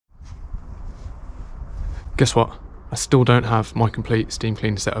Guess what? I still don't have my complete steam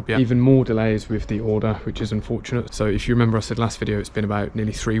cleaner set up yet. Even more delays with the order, which is unfortunate. So if you remember, I said last video, it's been about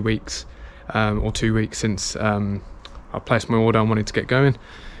nearly 3 weeks or 2 weeks since I placed my order and wanted to get going.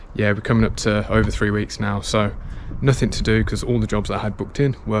 Yeah, we're coming up to over 3 weeks now, so nothing to do because all the jobs that I had booked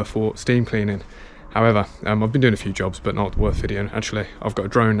in were for steam cleaning. However, I've been doing a few jobs, but not worth videoing. Actually, I've got a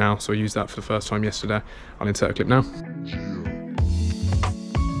drone now, so I used that for the first time yesterday. I'll insert a clip now.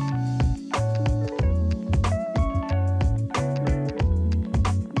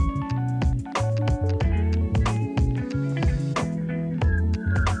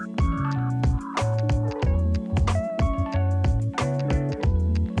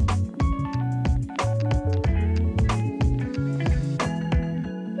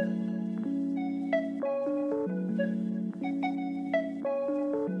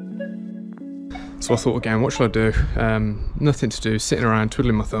 So I thought again, what should I do? Nothing to do, sitting around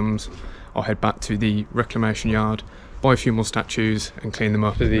twiddling my thumbs. I'll head back to the reclamation yard, buy a few more statues and clean them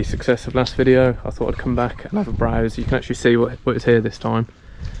up. For the success of last video, I thought I'd come back and have a browse. You can actually see what is here this time.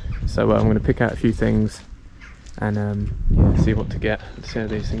 So I'm going to pick out a few things and yeah, see what to get. See how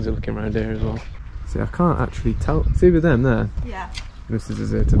these things are looking around here as well. See, I can't actually tell. See with them there? Yeah. This is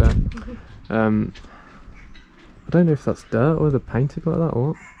here today. I don't know if that's dirt or they're painted like that or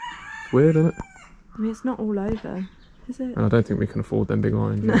what. It's weird, isn't it? I mean, it's not all over, is it? And I don't think we can afford them big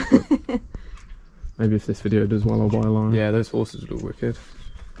lines yet, but maybe if this video does well, I'll buy a line. Yeah, those horses look wicked.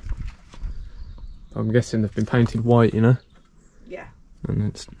 I'm guessing they've been painted white, you know? Yeah. And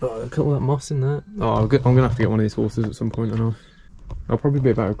it's... oh, look at all that moss in there. Oh, I'm going to have to get one of these horses at some point, I know. I'll probably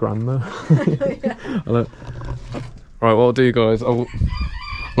be about $1,000 though. Right, what I'll do, guys, I'm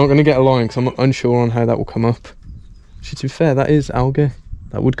not going to get a line because I'm unsure on how that will come up. Actually, to be fair, that is algae.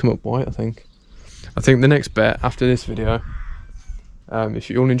 That would come up white, I think. I think the next bet after this video, if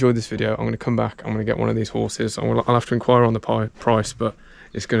you all enjoyed this video, I'm going to come back, I'm going to get one of these horses. I'll have to inquire on the price, but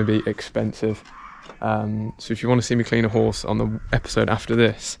it's going to be expensive. So if you want to see me clean a horse on the episode after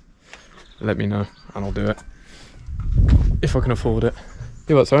this, let me know and I'll do it. If I can afford it.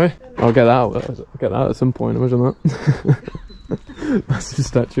 Yeah, what, sorry? I'll get that out. I'll get that out at some point, imagine that. Massive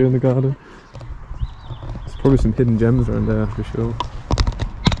statue in the garden. There's probably some hidden gems around there for sure.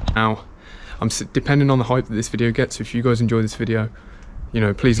 Now, depending on the hype that this video gets, if you guys enjoy this video, you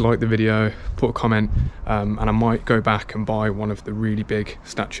know, please like the video, put a comment, and I might go back and buy one of the really big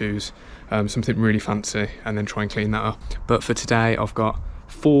statues, something really fancy, and then try and clean that up. But for today, I've got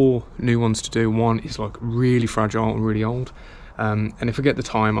 4 new ones to do. One is like really fragile and really old, and if I get the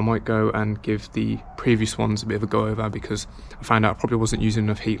time, I might go and give the previous ones a bit of a go over because I found out I probably wasn't using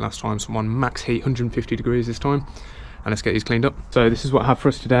enough heat last time, so I'm on max heat, 150 degrees this time. And let's get these cleaned up. So this is what I have for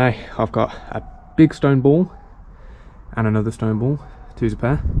us today. I've got a big stone ball and another stone ball, 2's a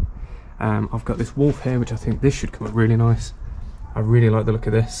pair. I've got this wolf here, which I think this should come up really nice. I really like the look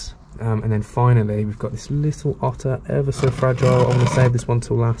of this. And then finally, we've got this little otter, ever so fragile. I'm gonna save this one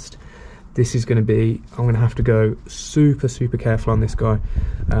till last. This is gonna be, I'm gonna have to go super, super careful on this guy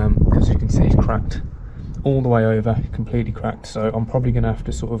because you can see he's cracked all the way over, completely cracked. So I'm probably gonna have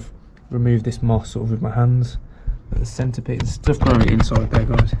to sort of remove this moss sort of with my hands. The centipede, there's stuff growing inside there,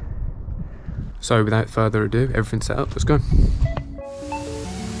 guys. So without further ado, everything's set up, let's go.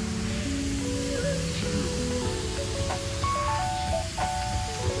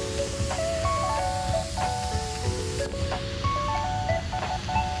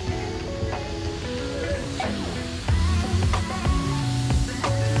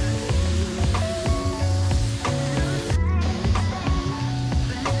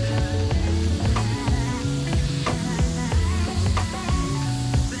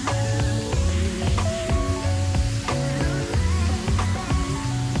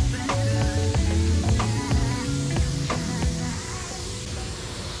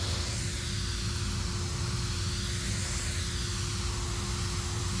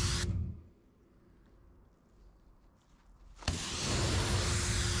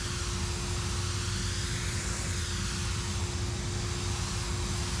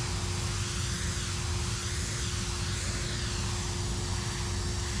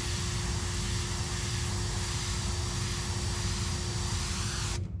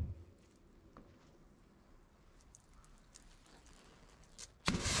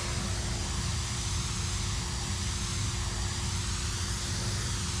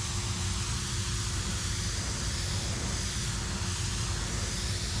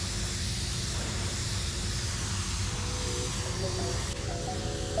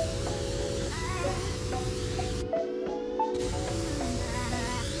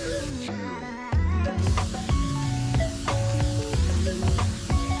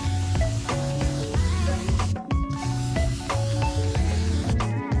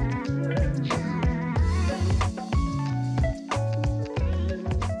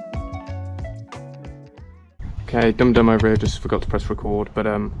 Okay, dum over here, just forgot to press record, but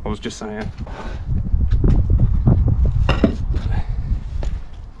I was just saying.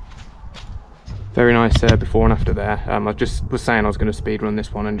 Very nice before and after there. I just was saying I was going to speed run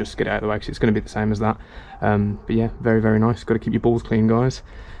this one and just get it out of the way because it's going to be the same as that. But yeah, very nice. Got to keep your balls clean, guys.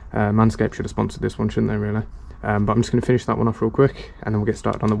 Manscaped should have sponsored this one, shouldn't they, really? But I'm just going to finish that one off real quick and then we'll get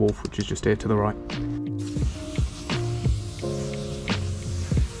started on the wolf, which is just here to the right.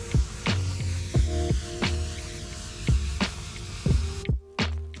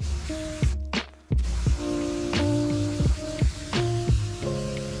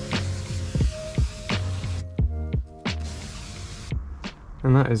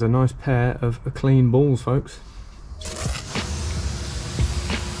 And that is a nice pair of clean balls, folks.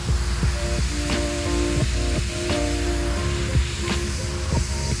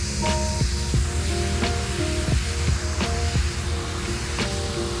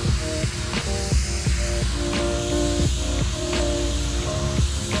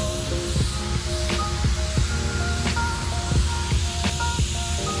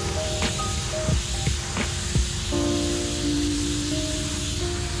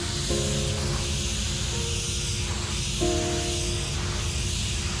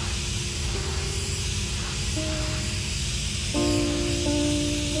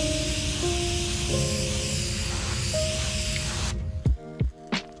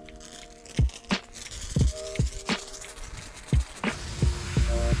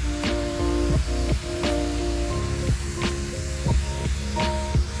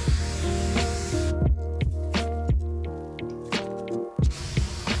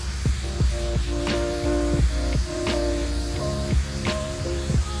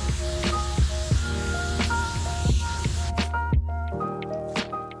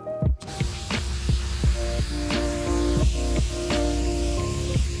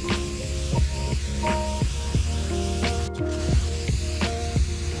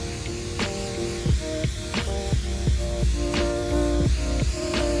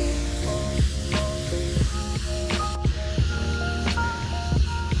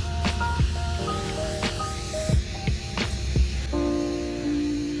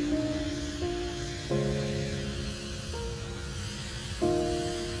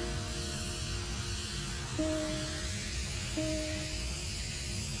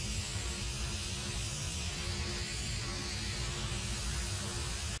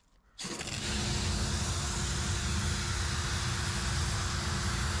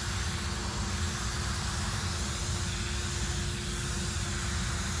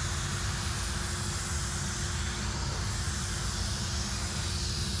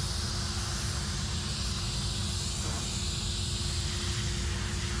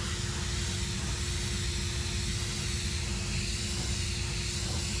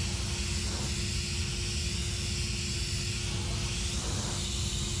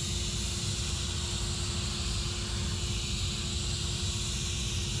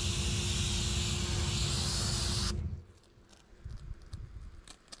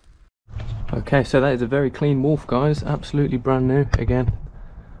 Okay, so that is a very clean wolf, guys. Absolutely brand new. Again,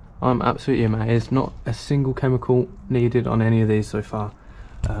 I'm absolutely amazed. Not a single chemical needed on any of these so far.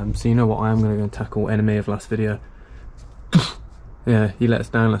 So you know what I am going to go and tackle, enemy of last video. Yeah, he let us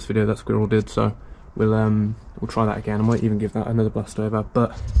down last video, that squirrel did, so we'll try that again. I might even give that another blast over,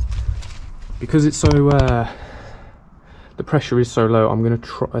 but because it's so the pressure is so low, I'm going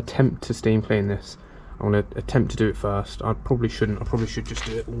to attempt to steam clean this. I'm going to attempt to do it first. I probably shouldn't. I probably should just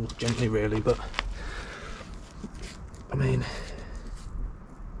do it all gently, really, but I mean,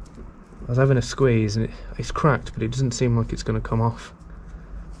 I was having a squeeze and it's cracked, but it doesn't seem like it's going to come off.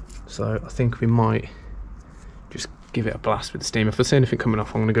 So I think we might just give it a blast with the steam. If I see anything coming off,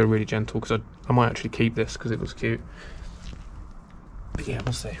 I'm going to go really gentle because I might actually keep this because it looks cute. But yeah,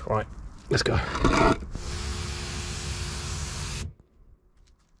 we'll see. Right, let's go.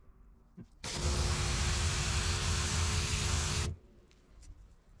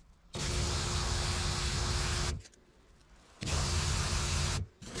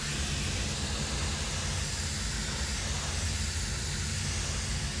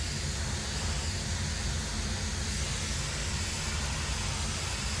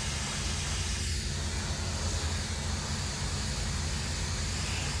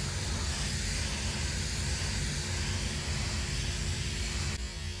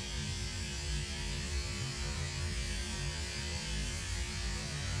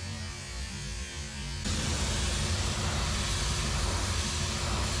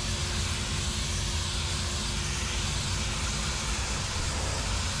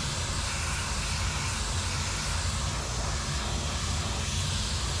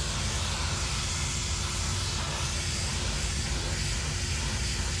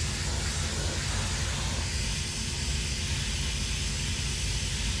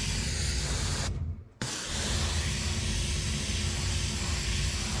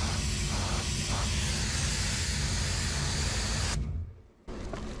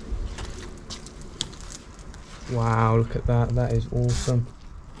 Wow, look at that. That is awesome.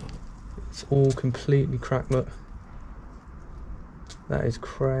 It's all completely cracked, look. That is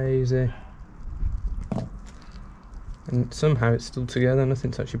crazy. And somehow it's still together.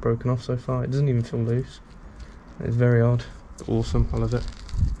 Nothing's actually broken off so far. It doesn't even feel loose. It's very odd. It's awesome. I love it.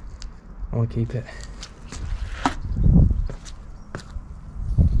 I want to keep it.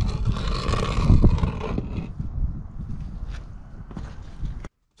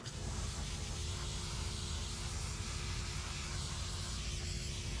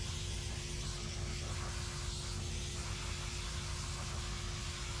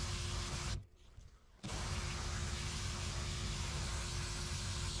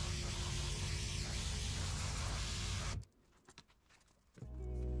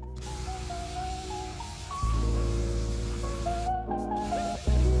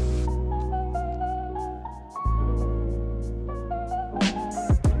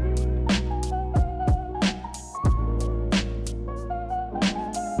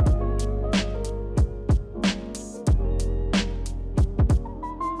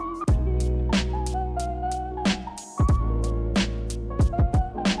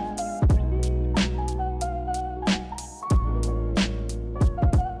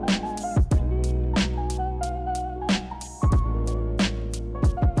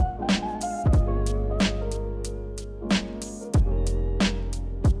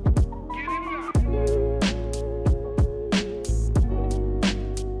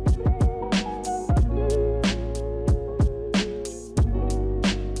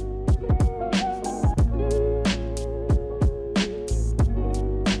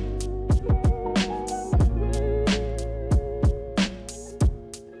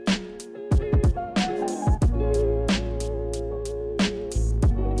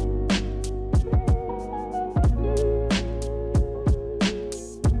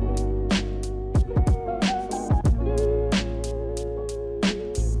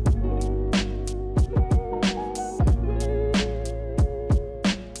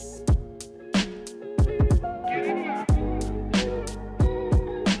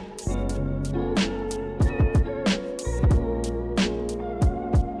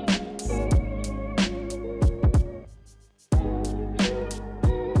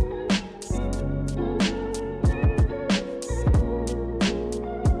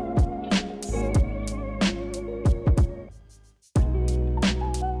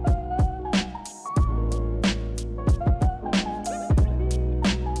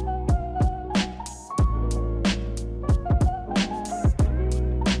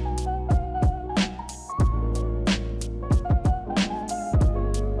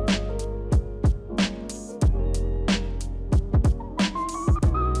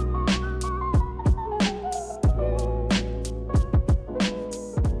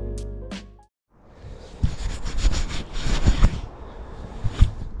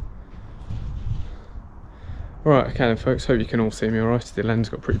 Right, okay then folks, hope you can all see me alright. The lens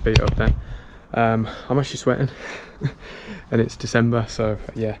got pretty beat up then. I'm actually sweating and it's December, so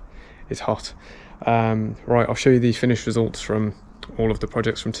yeah, it's hot. Right, I'll show you the finished results from all of the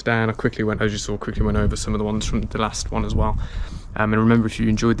projects from today, and I quickly went, as you saw, over some of the ones from the last one as well. And remember, if you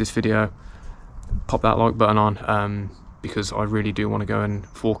enjoyed this video, pop that like button on, because I really do want to go and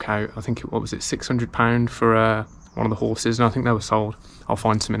fork out, I think, what was it, £600 for one of the horses, and I think they were sold. I'll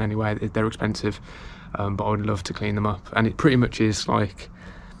find something anyway. They're expensive, but I would love to clean them up. And it pretty much is like,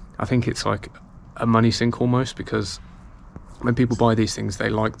 I think it's like a money sink almost, because when people buy these things, they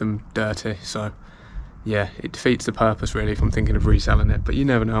like them dirty. So yeah, it defeats the purpose really if I'm thinking of reselling it, but you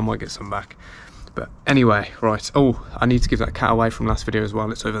never know, I might get some back. But anyway, right, oh, I need to give that cat away from last video as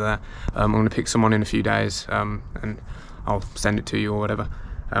well. It's over there. I'm going to pick someone in a few days, and I'll send it to you or whatever.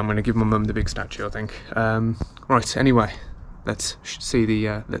 I'm going to give my mum the big statue, I think. Right, anyway, let's see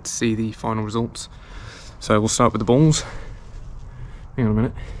the final results. So we'll start with the balls. Hang on a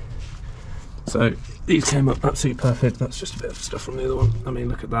minute. So these came up absolutely perfect. That's just a bit of stuff from the other one. I mean,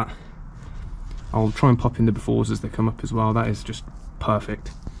 look at that. I'll try and pop in the befores as they come up as well. That is just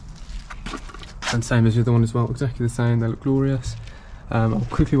perfect. And same as the other one as well, exactly the same. They look glorious. I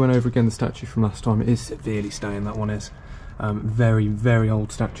quickly went over again the statue from last time. It is severely staying, that one is. Very, very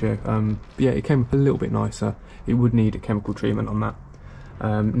old statue. But yeah, it came up a little bit nicer. It would need a chemical treatment on that.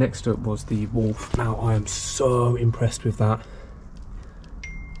 Next up was the wolf. Now, I am so impressed with that.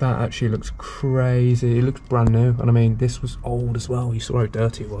 That actually looks crazy. It looks brand new. And I mean, this was old as well. You saw how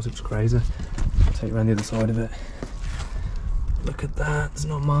dirty it was. It was crazy. I'll take you around the other side of it. Look at that. There's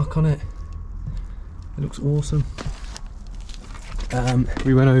not a mark on it. It looks awesome.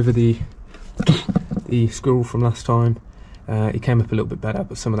 We went over the squirrel from last time. It came up a little bit better,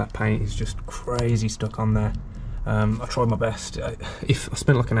 but some of that paint is just crazy stuck on there. I tried my best. If I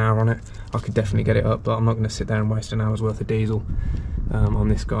spent like an hour on it, I could definitely get it up, but I'm not going to sit there and waste an hour's worth of diesel on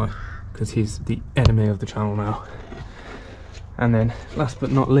this guy, because he's the enemy of the channel now. And then, last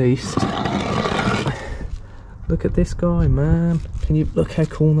but not least, look at this guy, man. Can you look how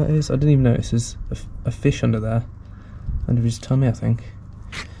cool that is? I didn't even notice there's a fish under there, under his tummy, I think.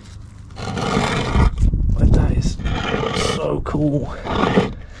 But that is so cool.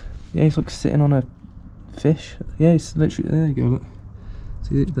 Yeah, he's like sitting on a fish. Yeah, he's literally, there you go, look.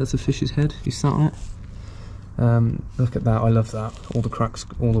 See, that's a fish's head, he's sat on it. Look at that, I love that. All the cracks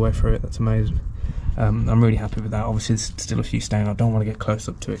all the way through it, that's amazing. I'm really happy with that. Obviously there's still a few staying. I don't want to get close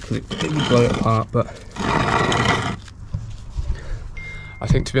up to it because it would blow it apart, but I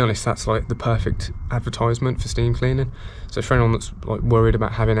think, to be honest, that's like the perfect advertisement for steam cleaning. So for anyone that's like worried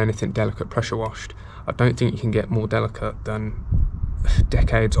about having anything delicate pressure washed, I don't think you can get more delicate than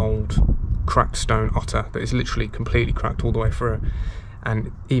decades old cracked stone otter that is literally completely cracked all the way through,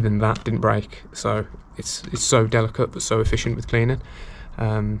 and even that didn't break. So it's so delicate but so efficient with cleaning.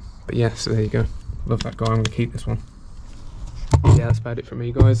 But yeah, so there you go. Love that guy. I'm going to keep this one. Yeah, that's about it from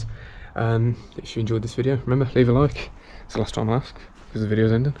me, guys. If you enjoyed this video, remember, leave a like. It's the last time I ask because the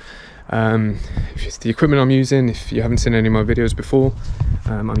video's ending. If it's the equipment I'm using, if you haven't seen any of my videos before,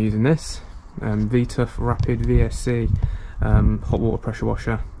 I'm using this Vita Rapid VSC hot water pressure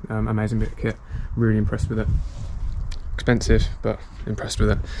washer. Amazing bit of kit. Really impressed with it. Expensive, but impressed with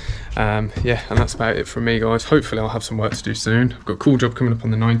it. Yeah, and that's about it from me, guys. Hopefully I'll have some work to do soon. I've got a cool job coming up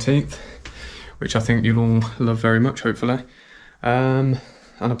on the 19th, which I think you'll all love very much, hopefully. And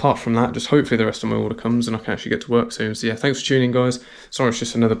apart from that, just hopefully the rest of my order comes and I can actually get to work soon. So yeah, thanks for tuning, guys. Sorry it's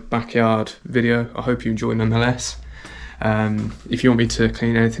just another backyard video. I hope you enjoy nonetheless. If you want me to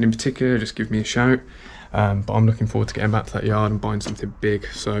clean anything in particular, just give me a shout. But I'm looking forward to getting back to that yard and buying something big,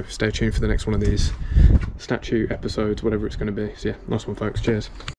 so stay tuned for the next one of these statue episodes, whatever it's going to be. So yeah, nice one, folks. Cheers.